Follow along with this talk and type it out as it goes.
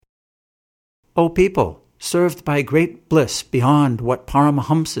O people, served by great bliss beyond what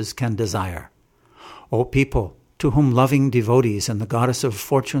Paramahamsas can desire. O people, to whom loving devotees and the goddess of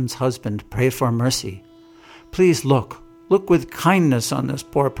fortune's husband pray for mercy, please look with kindness on this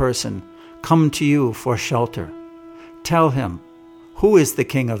poor person, come to you for shelter. Tell him, who is the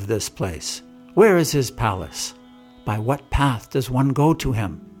king of this place? Where is his palace? By what path does one go to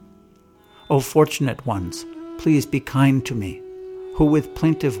him? O fortunate ones, please be kind to me, who with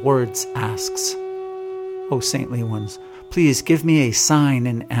plaintive words asks. O saintly ones, please give me a sign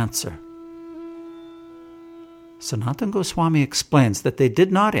in answer. Sanatana Goswami explains that they did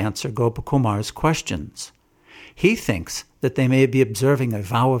not answer Gopakumar's questions. He thinks that they may be observing a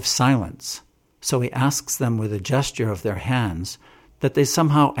vow of silence, so he asks them with a gesture of their hands that they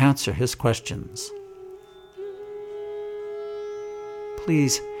somehow answer his questions.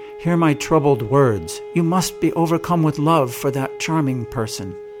 Please, hear my troubled words. You must be overcome with love for that charming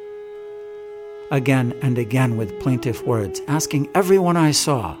person. Again and again with plaintive words, asking everyone I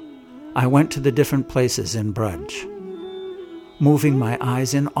saw, I went to the different places in Braj. Moving my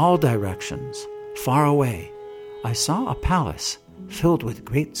eyes in all directions, far away, I saw a palace filled with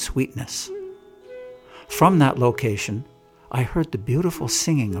great sweetness. From that location, I heard the beautiful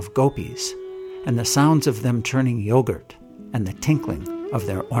singing of gopis and the sounds of them churning yogurt and the tinkling of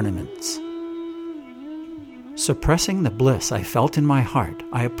their ornaments. Suppressing the bliss I felt in my heart,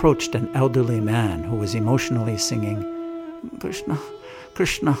 I approached an elderly man who was emotionally singing, Krishna,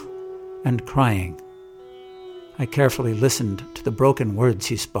 Krishna, and crying. I carefully listened to the broken words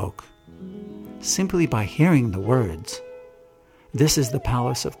he spoke. Simply by hearing the words, this is the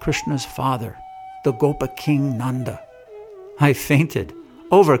palace of Krishna's father, the Gopa king Nanda, I fainted,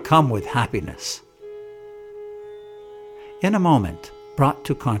 overcome with happiness. In a moment, brought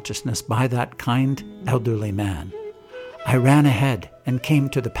to consciousness by that kind elderly man, I ran ahead and came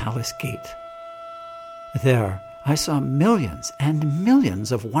to the palace gate. There, I saw millions and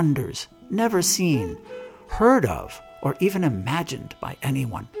millions of wonders never seen, heard of, or even imagined by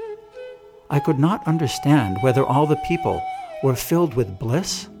anyone. I could not understand whether all the people were filled with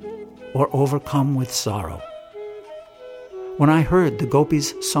bliss or overcome with sorrow. When I heard the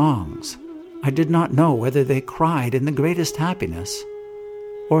gopis' songs, I did not know whether they cried in the greatest happiness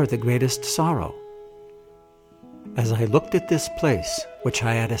or the greatest sorrow. As I looked at this place, which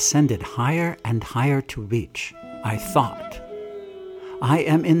I had ascended higher and higher to reach, I thought, I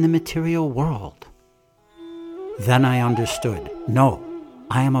am in the material world. Then I understood, no,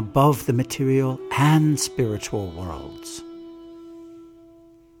 I am above the material and spiritual worlds.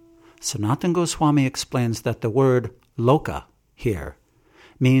 Sanatana Goswami explains that the word loka here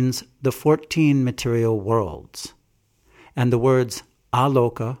means the 14 material worlds, and the words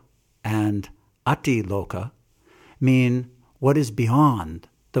aloka and atiloka mean what is beyond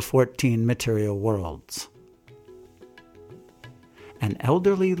the 14 material worlds. An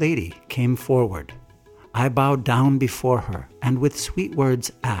elderly lady came forward. I bowed down before her and with sweet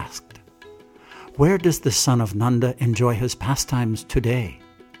words asked, where does the son of Nanda enjoy his pastimes today?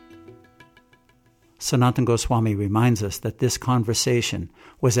 Sanatana Goswami reminds us that this conversation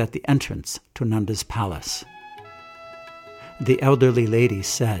was at the entrance to Nanda's palace. The elderly lady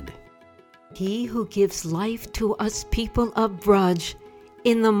said, He who gives life to us people of Braj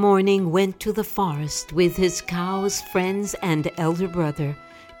in the morning went to the forest with his cows, friends, and elder brother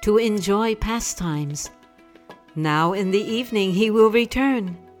to enjoy pastimes. Now in the evening he will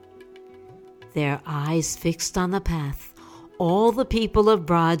return. Their eyes fixed on the path, all the people of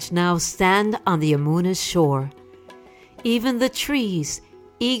Braj now stand on the Yamuna's shore. Even the trees,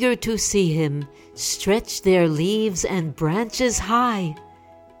 eager to see him, stretch their leaves and branches high.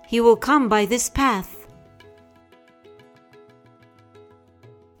 He will come by this path.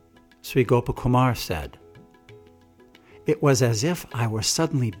 Sri Gopakumar said, it was as if I were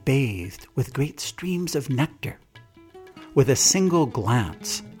suddenly bathed with great streams of nectar. With a single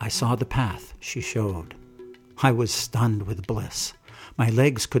glance, I saw the path she showed. I was stunned with bliss. My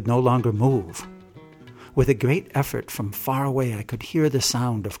legs could no longer move. With a great effort from far away, I could hear the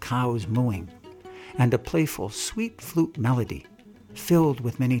sound of cows mooing and a playful, sweet flute melody filled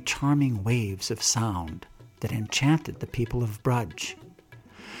with many charming waves of sound that enchanted the people of Braj,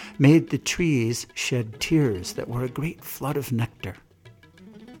 made the trees shed tears that were a great flood of nectar,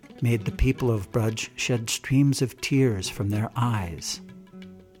 made the people of Braj shed streams of tears from their eyes,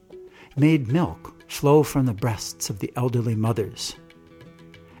 made milk flow from the breasts of the elderly mothers,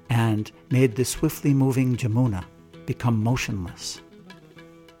 and made the swiftly moving Jamuna become motionless.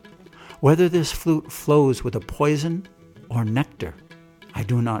 Whether this flute flows with a poison or nectar, I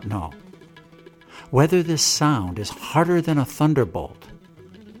do not know. Whether this sound is harder than a thunderbolt,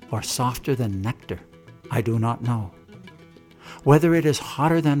 or softer than nectar, I do not know. Whether it is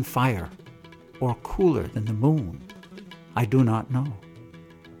hotter than fire or cooler than the moon, I do not know.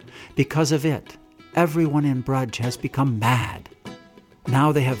 Because of it, everyone in Brudge has become mad.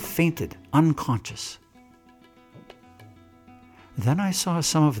 Now they have fainted unconscious. Then I saw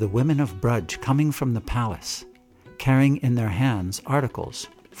some of the women of Brudge coming from the palace, carrying in their hands articles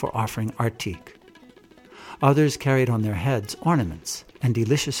for offering artik. Others carried on their heads ornaments and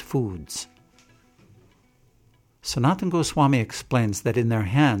delicious foods. Sanatana Goswami explains that in their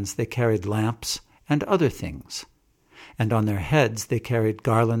hands they carried lamps and other things, and on their heads they carried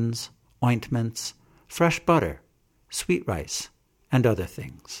garlands, ointments, fresh butter, sweet rice, and other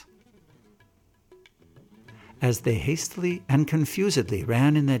things. As they hastily and confusedly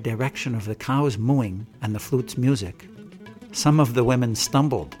ran in the direction of the cows mooing and the flute's music, some of the women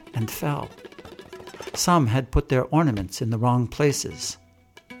stumbled and fell. Some had put their ornaments in the wrong places.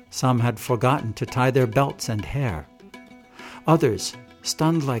 Some had forgotten to tie their belts and hair. Others,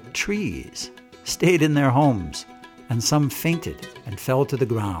 stunned like trees, stayed in their homes, and some fainted and fell to the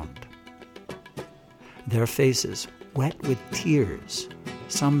ground. Their faces wet with tears,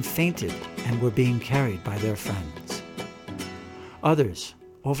 some fainted and were being carried by their friends. Others,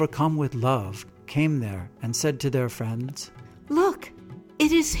 overcome with love, came there and said to their friends, "Look,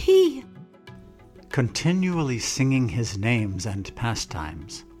 it is he!" Continually singing his names and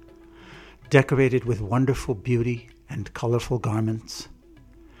pastimes, decorated with wonderful beauty and colorful garments,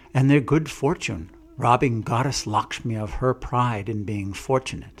 and their good fortune robbing Goddess Lakshmi of her pride in being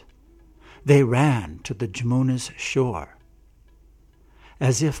fortunate, they ran to the Jamuna's shore.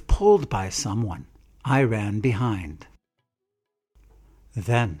 As if pulled by someone, I ran behind.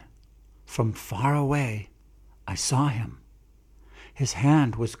 Then, from far away, I saw him. His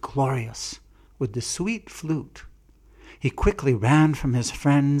hand was glorious with the sweet flute. He quickly ran from his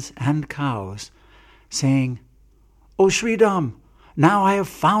friends and cows, saying, "O Sridham, now I have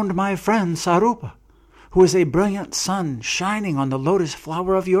found my friend Sarupa, who is a brilliant sun shining on the lotus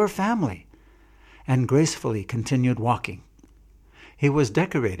flower of your family," and gracefully continued walking. He was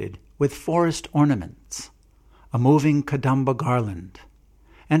decorated with forest ornaments, a moving kadamba garland,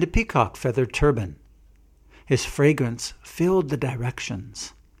 and a peacock feather turban. His fragrance filled the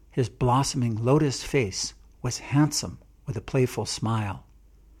directions. His blossoming lotus face was handsome with a playful smile.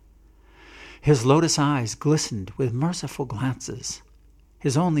 His lotus eyes glistened with merciful glances.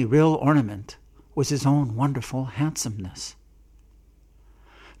 His only real ornament was his own wonderful handsomeness.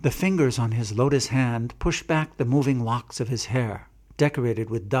 The fingers on his lotus hand pushed back the moving locks of his hair, decorated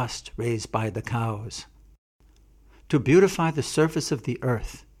with dust raised by the cows. To beautify the surface of the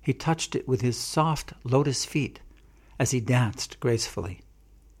earth, he touched it with his soft lotus feet as he danced gracefully.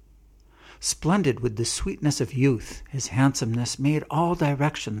 Splendid with the sweetness of youth, his handsomeness made all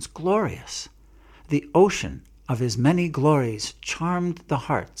directions glorious. The ocean of his many glories charmed the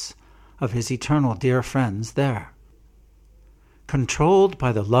hearts of his eternal dear friends there. Controlled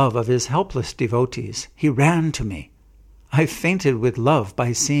by the love of his helpless devotees, he ran to me. I fainted with love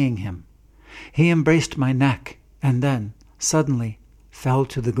by seeing him. He embraced my neck and then, suddenly, fell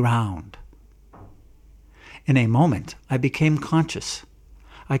to the ground. In a moment, I became conscious.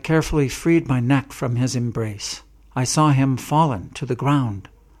 I carefully freed my neck from his embrace. I saw him fallen to the ground,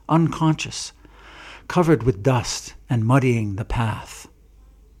 unconscious, covered with dust and muddying the path.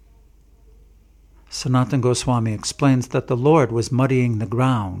 Sanatana Goswami explains that the Lord was muddying the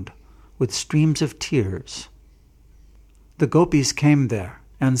ground with streams of tears. The gopis came there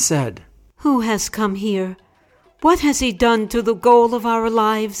and said, "Who has come here? What has he done to the goal of our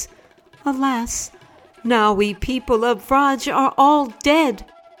lives? Alas, now we people of Vraj are all dead."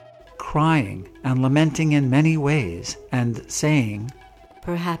 Crying and lamenting in many ways, and saying,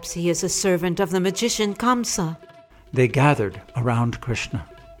 "Perhaps he is a servant of the magician Kamsa." They gathered around Krishna.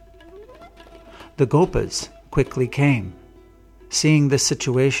 The Gopas quickly came. Seeing the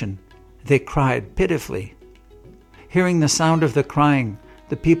situation, they cried pitifully. Hearing the sound of the crying,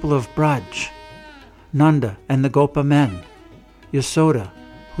 the people of Braj, Nanda and the Gopa men, Yasoda,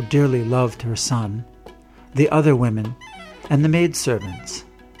 who dearly loved her son, the other women, and the maidservants,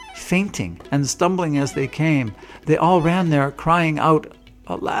 fainting and stumbling as they came, they all ran there crying out,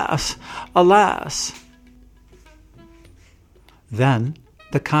 "Alas, alas!" Then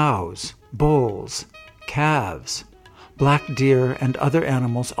the cows, bulls, calves, black deer, and other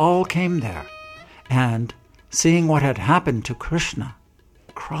animals all came there, and, seeing what had happened to Krishna,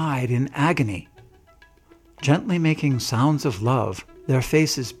 cried in agony. Gently making sounds of love, their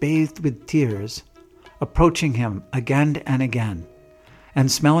faces bathed with tears, approaching him again and again,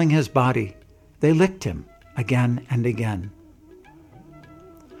 and smelling his body, they licked him again and again.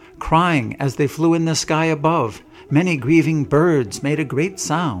 crying as they flew in the sky above. Many grieving birds made a great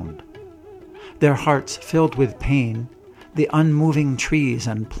sound. Their hearts filled with pain, the unmoving trees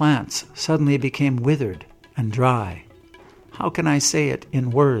and plants suddenly became withered and dry. How can I say it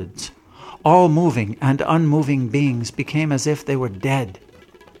in words? All moving and unmoving beings became as if they were dead.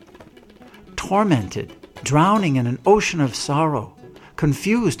 Tormented, drowning in an ocean of sorrow,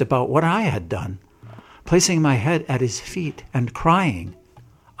 confused about what I had done, placing my head at his feet and crying,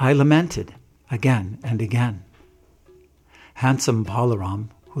 I lamented again and again. Handsome Balaram,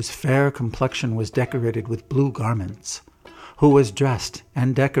 whose fair complexion was decorated with blue garments, who was dressed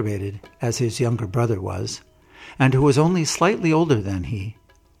and decorated as his younger brother was, and who was only slightly older than he,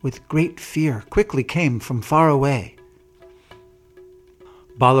 with great fear quickly came from far away.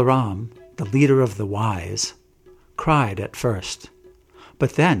 Balaram, the leader of the wise, cried at first,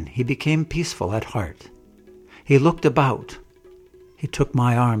 but then he became peaceful at heart. He looked about. He took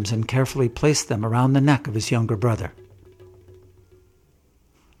my arms and carefully placed them around the neck of his younger brother.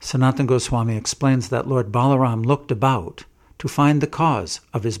 Sanatana Goswami explains that Lord Balaram looked about to find the cause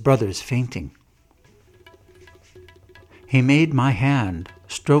of his brother's fainting. He made my hand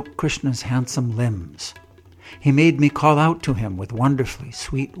stroke Krishna's handsome limbs. He made me call out to him with wonderfully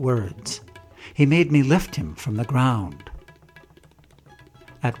sweet words. He made me lift him from the ground.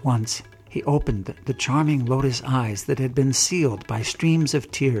 At once he opened the charming lotus eyes that had been sealed by streams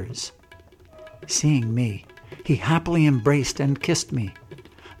of tears. Seeing me, he happily embraced and kissed me.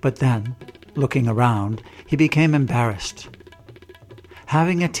 But then, looking around, he became embarrassed.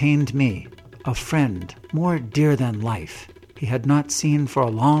 Having attained me, a friend more dear than life, he had not seen for a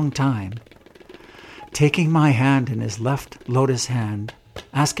long time, taking my hand in his left lotus hand,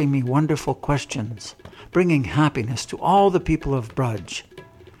 asking me wonderful questions, bringing happiness to all the people of Braj,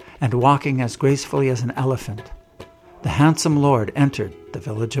 and walking as gracefully as an elephant, the handsome Lord entered the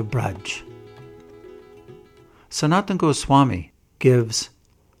village of Braj. Sanatana Goswami gives,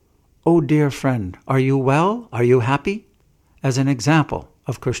 "O dear friend, are you well? Are you happy?" as an example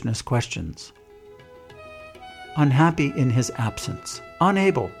of Krishna's questions. Unhappy in his absence,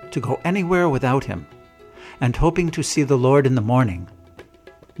 unable to go anywhere without him, and hoping to see the Lord in the morning,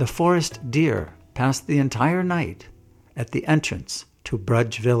 the forest deer passed the entire night at the entrance to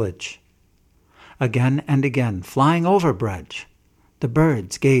Braj village. Again and again, flying over Braj, the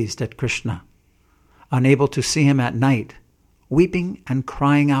birds gazed at Krishna. Unable to see him at night, weeping and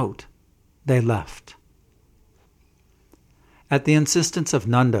crying out, they left. At the insistence of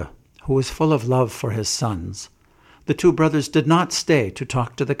Nanda, who was full of love for his sons, the two brothers did not stay to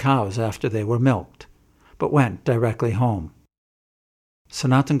talk to the cows after they were milked, but went directly home.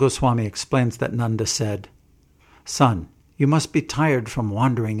 Sanatana Goswami explains that Nanda said, "Son, you must be tired from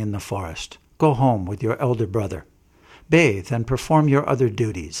wandering in the forest. Go home with your elder brother. Bathe and perform your other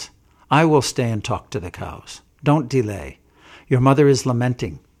duties. I will stay and talk to the cows. Don't delay. Your mother is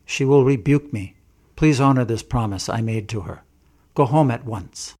lamenting. She will rebuke me. Please honor this promise I made to her. Go home at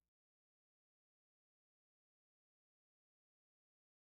once."